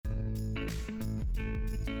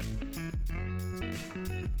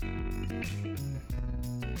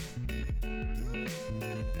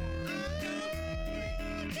What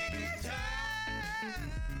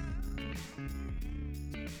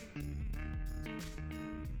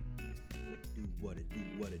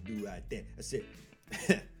it do right there. That's it.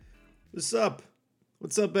 What's up?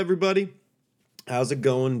 What's up, everybody? How's it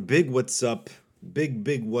going? Big what's up?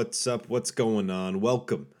 Big what's up? What's going on?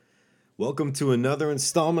 Welcome to another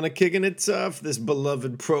installment of Kickin It Tough, this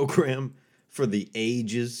beloved program for the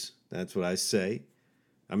ages. That's what I say.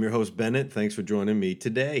 I'm your host, Bennett. Thanks for joining me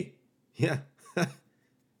today. Yeah,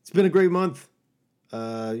 it's been a great month.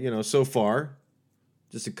 So far,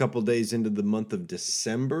 just a couple days into the month of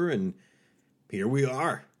December, and here we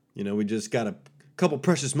are. We just got a couple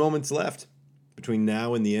precious moments left between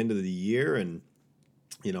now and the end of the year, and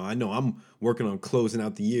I know I'm working on closing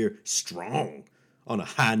out the year strong on a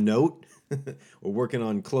high note. We're working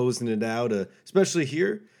on closing it out, especially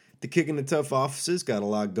here. The Kickin It Tough offices got a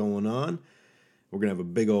lot going on. We're gonna have a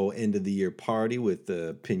big old end of the year party with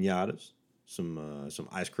piñatas, some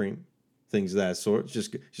ice cream, things of that sort. It's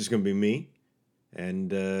just gonna be me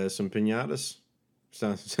and some piñatas.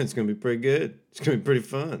 It's gonna be pretty good. It's gonna be pretty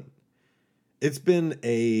fun. It's been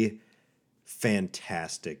a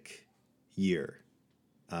fantastic year,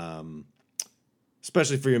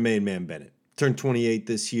 especially for your main man Bennett. Turned 28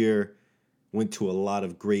 this year. Went to a lot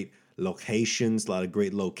of great locations, a lot of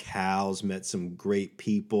great locales, met some great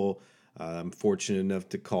people. I'm fortunate enough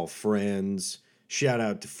to call friends. Shout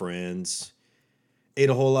out to friends. Ate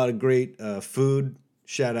a whole lot of great food.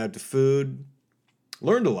 Shout out to food.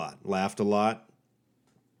 Learned a lot. Laughed a lot.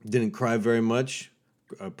 Didn't cry very much.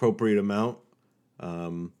 Appropriate amount.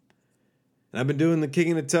 And I've been doing the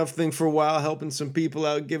Kickin It Tough thing for a while, helping some people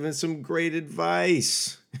out, giving some great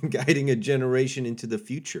advice, guiding a generation into the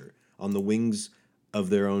future on the wings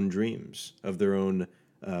of their own dreams, of their own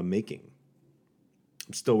making.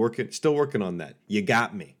 I'm still working on that. You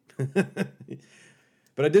got me.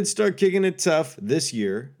 But I did start Kickin It Tough this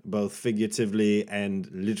year, both figuratively and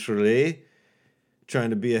literally, trying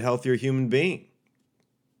to be a healthier human being,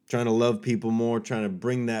 trying to love people more, trying to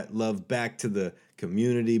bring that love back to the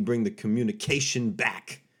community, bring the communication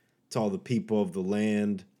back to all the people of the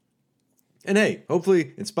land. And hey,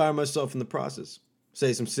 hopefully inspire myself in the process.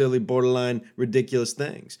 Say some silly, borderline, ridiculous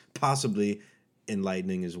things. Possibly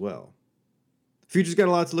enlightening as well. Future's got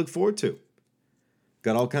a lot to look forward to.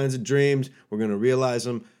 Got all kinds of dreams. We're going to realize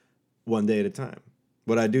them one day at a time.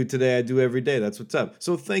 What I do today, I do every day. That's what's up.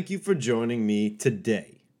 So thank you for joining me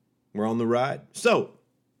today. We're on the ride. So,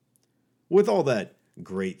 with all that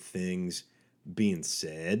great things being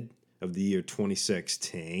said of the year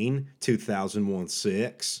 2016,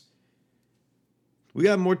 2016, we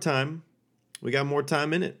got more time. We got more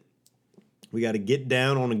time in it. We got to get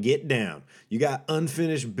down on a get down. You got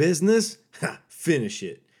unfinished business? Finish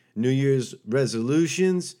it. New Year's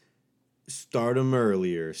resolutions? Start them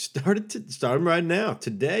earlier. Start them right now,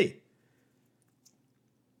 today.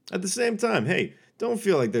 At the same time, hey, don't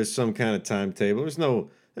feel like there's some kind of timetable. There's no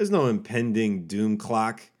impending doom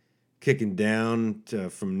clock kicking down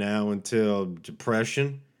from now until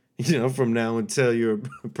depression. From now until your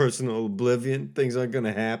personal oblivion. Things aren't going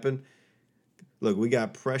to happen. Look, we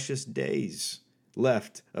got precious days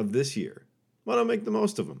left of this year. Why not make the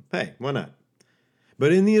most of them? Hey, why not?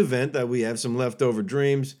 But in the event that we have some leftover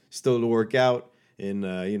dreams still to work out in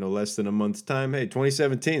less than a month's time, hey,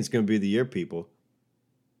 2017 is going to be the year, people.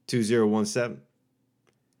 2017.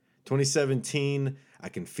 2017, I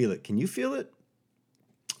can feel it. Can you feel it?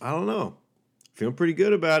 I don't know. Feeling pretty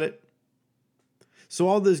good about it. So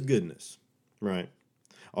all this goodness, right?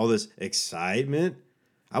 All this excitement,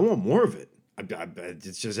 I want more of it.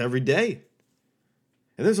 It's just every day.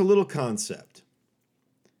 And there's a little concept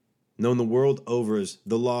known the world over as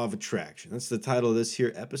the law of attraction. That's the title of this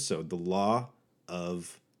here episode, the law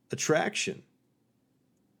of attraction.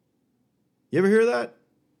 You ever hear that?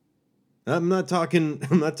 I'm not talking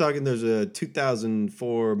there's a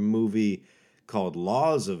 2004 movie called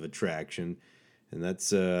Laws of Attraction, and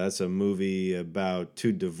that's a movie about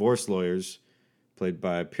two divorce lawyers played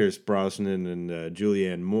by Pierce Brosnan and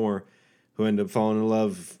Julianne Moore, who end up falling in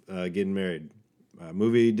love, getting married.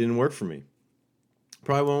 Movie didn't work for me.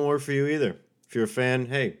 Probably won't work for you either. If you're a fan,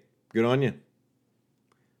 hey, good on you.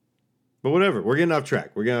 But whatever, we're getting off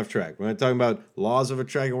track. We're not talking about laws of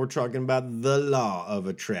attraction. We're talking about the law of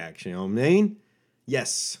attraction. You know what I mean?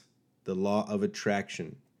 Yes, the law of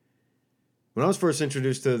attraction. When I was first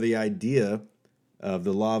introduced to the idea of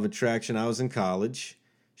the law of attraction, I was in college.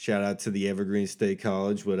 Shout out to the Evergreen State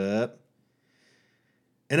College. What up?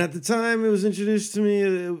 And at the time it was introduced to me,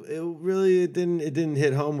 it didn't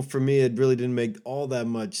hit home for me. It really didn't make all that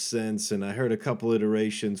much sense. And I heard a couple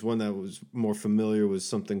iterations. One that was more familiar was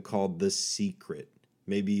something called The Secret.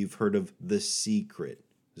 Maybe you've heard of The Secret.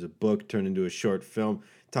 There's a book turned into a short film.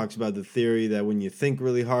 It talks about the theory that when you think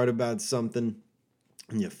really hard about something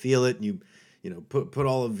and you feel it, and you put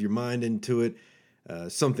all of your mind into it,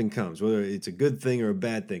 something comes, whether it's a good thing or a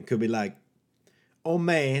bad thing. Could be like, oh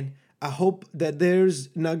man, I hope that there's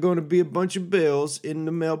not going to be a bunch of bills in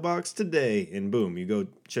the mailbox today. And boom, you go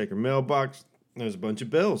check your mailbox, there's a bunch of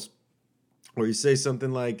bills. Or you say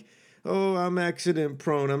something like, oh, I'm accident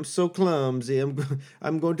prone, I'm so clumsy,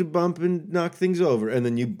 I'm going to bump and knock things over. And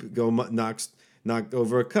then you go knock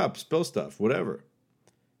over a cup, spill stuff, whatever.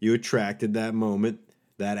 You attracted that moment,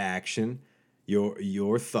 that action,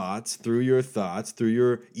 your thoughts, through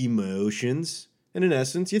your emotions. And in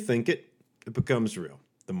essence, you think it becomes real.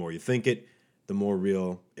 The more you think it, the more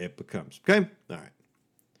real it becomes. Okay? All right.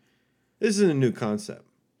 This isn't a new concept.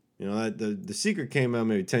 The Secret came out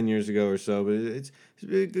maybe 10 years ago or so, but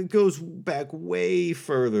it goes back way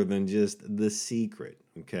further than just The Secret,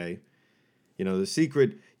 okay? The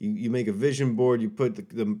Secret, you make a vision board, you put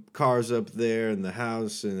the cars up there and the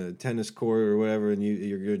house and a tennis court or whatever, and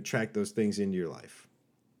you're going to track those things into your life.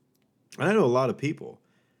 And I know a lot of people,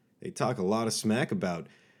 they talk a lot of smack about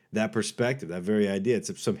that perspective, that very idea.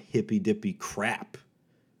 It's some hippy-dippy crap.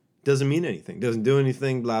 Doesn't mean anything, doesn't do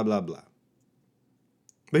anything, blah, blah, blah.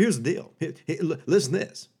 But here's the deal. Listen to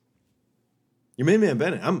this. Your main man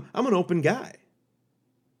Bennett, I'm an open guy.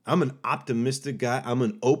 I'm an optimistic guy. I'm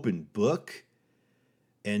an open book.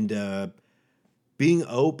 And being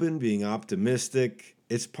open, being optimistic,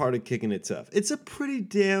 it's part of Kicking It Tough. It's a pretty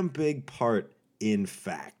damn big part, in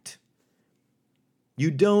fact.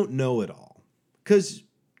 You don't know it all. Because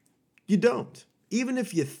you don't. Even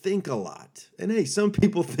if you think a lot. And hey, some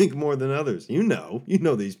people think more than others. You know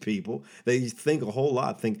these people. They think a whole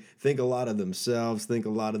lot. Think a lot of themselves, think a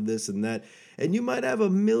lot of this and that. And you might have a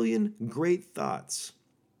million great thoughts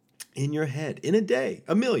in your head in a day.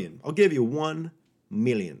 1,000,000. I'll give you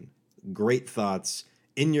 1,000,000 great thoughts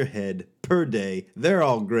in your head per day. They're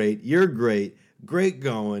all great. You're great. Great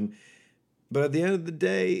going. But at the end of the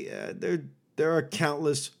day, there are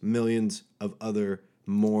countless millions of other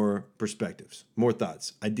more perspectives, more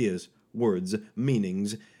thoughts, ideas, words,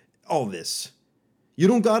 meanings, all this. You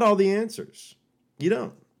don't got all the answers. You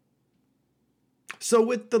don't. So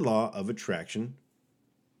with the law of attraction,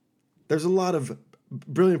 there's a lot of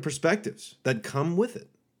brilliant perspectives that come with it.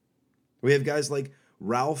 We have guys like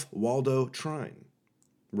Ralph Waldo Trine,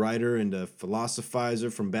 writer and a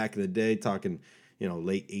philosophizer from back in the day, talking,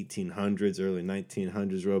 late 1800s, early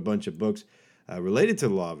 1900s, wrote a bunch of books related to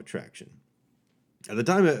the law of attraction. At the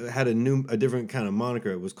time, it had a different kind of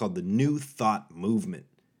moniker. It was called the New Thought Movement.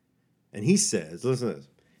 And he says, listen to this.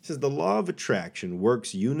 He says, the law of attraction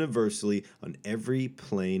works universally on every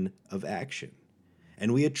plane of action.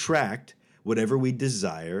 And we attract whatever we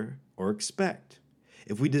desire or expect.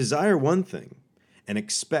 If we desire one thing and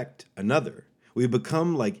expect another, we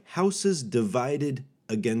become like houses divided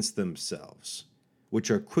against themselves,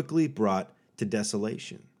 which are quickly brought to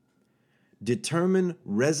desolation. Determine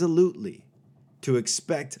resolutely to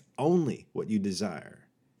expect only what you desire.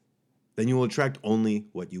 Then you will attract only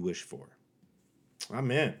what you wish for. I'm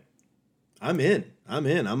in.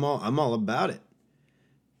 I'm all about it.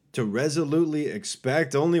 To resolutely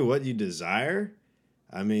expect only what you desire?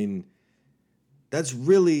 I mean, that's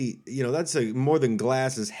really, that's a more than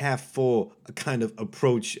glass is half full kind of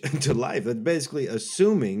approach to life. That's basically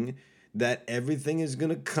assuming that everything is going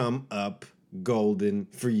to come up golden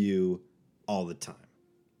for you all the time.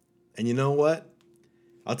 And you know what?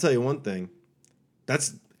 I'll tell you one thing.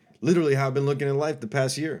 That's literally how I've been looking at life the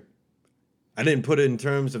past year. I didn't put it in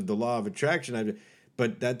terms of the law of attraction,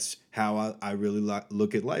 but that's how I really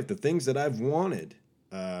look at life. The things that I've wanted,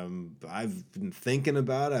 I've been thinking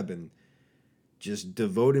about, I've been just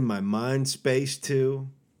devoting my mind space to,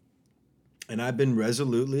 and I've been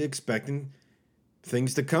resolutely expecting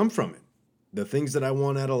things to come from it. The things that I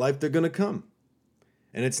want out of life, they're going to come.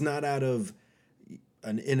 And it's not out of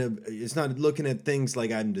it's not looking at things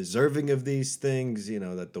like I'm deserving of these things,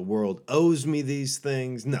 that the world owes me these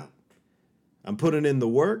things. No. I'm putting in the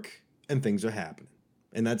work and things are happening.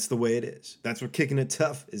 And that's the way it is. That's what Kicking It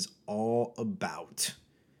Tough is all about.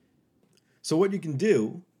 So what you can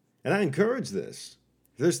do, and I encourage this,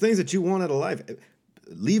 if there's things that you want out of life,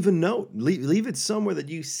 leave a note. Leave it somewhere that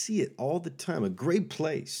you see it all the time. A great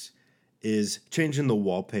place is changing the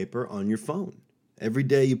wallpaper on your phone. Every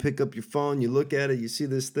day you pick up your phone, you look at it, you see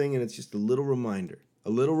this thing, and it's just a little reminder,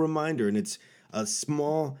 and it's a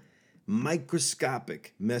small,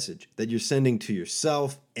 microscopic message that you're sending to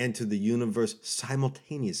yourself and to the universe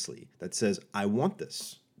simultaneously that says, I want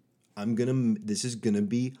this. This is gonna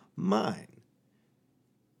be mine.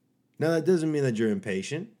 Now, that doesn't mean that you're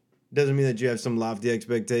impatient. Doesn't mean that you have some lofty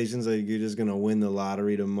expectations, like you're just going to win the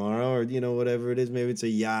lottery tomorrow, or, whatever it is. Maybe it's a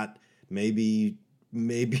yacht. Maybe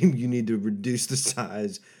you need to reduce the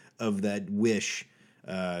size of that wish.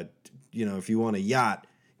 If you want a yacht,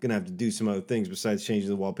 you're going to have to do some other things besides changing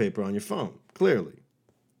the wallpaper on your phone, clearly.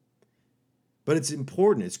 But it's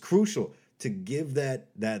important, it's crucial to give that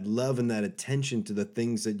love and that attention to the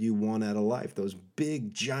things that you want out of life, those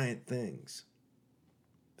big, giant things.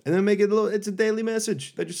 And then make it it's a daily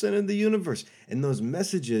message that you're sending to the universe. And those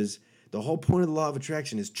messages, the whole point of the law of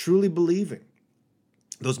attraction is truly believing.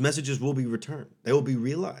 Those messages will be returned. They will be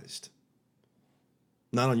realized.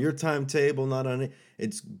 Not on your timetable, not on it.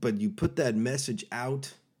 But you put that message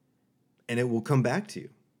out and it will come back to you.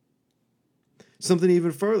 Something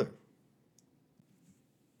even further.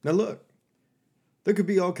 Now look, there could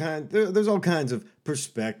be there's all kinds of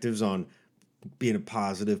perspectives on being a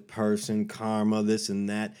positive person, karma, this and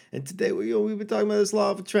that. And today we've been talking about this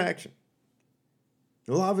law of attraction.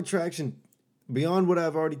 The law of attraction, beyond what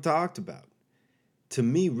I've already talked about, to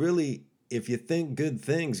me, really, if you think good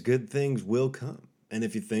things will come. And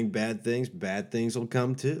if you think bad things will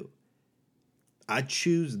come too. I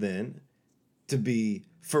choose then to be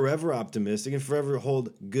forever optimistic and forever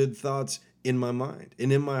hold good thoughts in my mind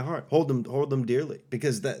and in my heart. Hold them dearly,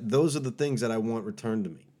 because those are the things that I want returned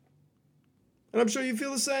to me. And I'm sure you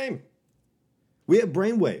feel the same. We have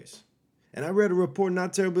brainwaves. And I read a report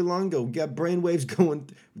not terribly long ago. We got brainwaves going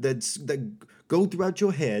that go throughout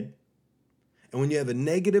your head. And when you have a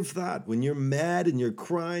negative thought, when you're mad and you're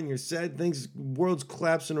crying, you're sad, world's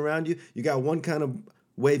collapsing around you, you got one kind of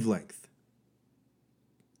wavelength.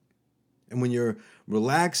 And when you're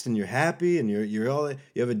relaxed and you're happy and you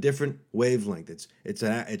have a different wavelength. It's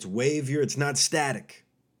wavier, it's not static.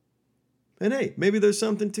 And hey, maybe there's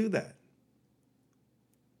something to that.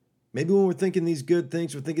 Maybe when we're thinking these good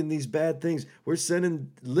things, we're thinking these bad things, we're sending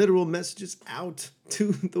literal messages out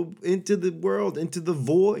into the world, into the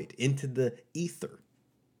void, into the ether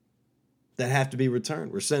that have to be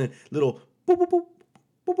returned. We're sending little boop, boop, boop,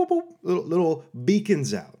 boop, boop, boop, little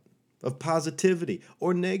beacons out of positivity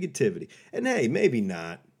or negativity. And hey, maybe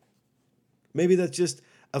not. Maybe that's just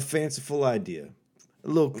a fanciful idea, a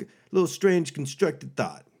little strange constructed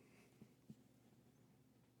thought.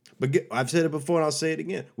 But I've said it before and I'll say it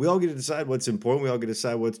again. We all get to decide what's important. We all get to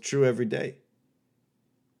decide what's true every day.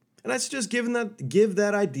 And that's just give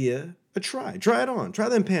that idea a try. Try it on. Try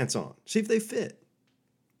them pants on. See if they fit.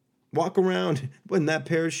 Walk around in that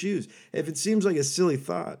pair of shoes. If it seems like a silly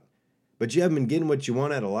thought, but you haven't been getting what you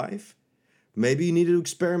want out of life, maybe you need to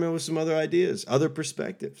experiment with some other ideas, other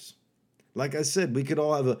perspectives. Like I said, we could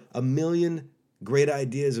all have a million great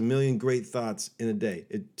ideas, a million great thoughts in a day.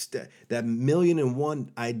 It's that 1,000,001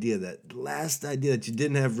 idea, that last idea that you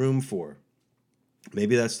didn't have room for.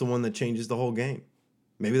 Maybe that's the one that changes the whole game.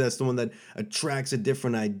 Maybe that's the one that attracts a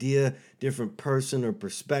different idea, different person or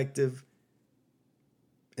perspective.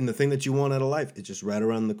 And the thing that you want out of life is just right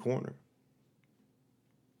around the corner.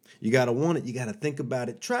 You got to want it. You got to think about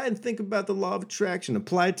it. Try and think about the law of attraction.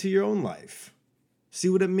 Apply it to your own life. See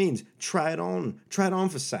what it means. Try it on. Try it on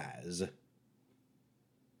for size.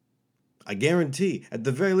 I guarantee, at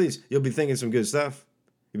the very least, you'll be thinking some good stuff.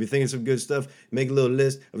 You'll be thinking some good stuff. Make a little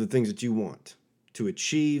list of the things that you want to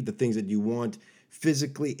achieve, the things that you want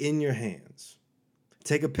physically in your hands.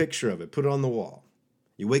 Take a picture of it. Put it on the wall.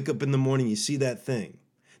 You wake up in the morning, you see that thing.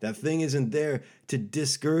 That thing isn't there to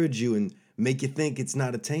discourage you and make you think it's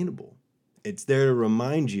not attainable. It's there to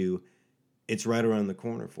remind you it's right around the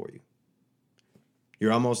corner for you.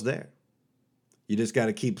 You're almost there. You just got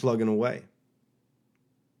to keep plugging away.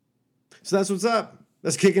 So that's what's up.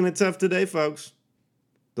 That's Kicking It Tough today, folks.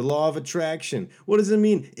 The law of attraction. What does it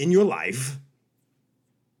mean in your life?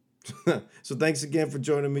 So thanks again for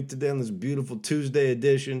joining me today on this beautiful Tuesday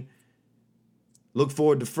edition. Look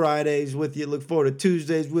forward to Fridays with you. Look forward to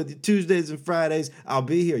Tuesdays with you. Tuesdays and Fridays, I'll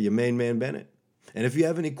be here, your main man, Bennett. And if you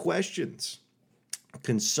have any questions,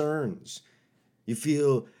 concerns, you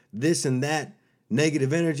feel this and that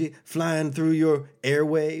negative energy flying through your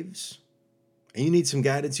airwaves, and you need some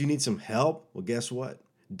guidance, you need some help, well, guess what?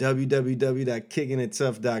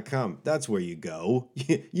 www.kickingittough.com. That's where you go.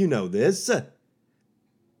 You know this.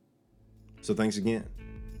 So thanks again.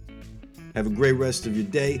 Have a great rest of your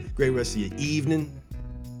day, great rest of your evening.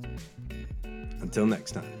 Until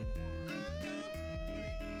next time.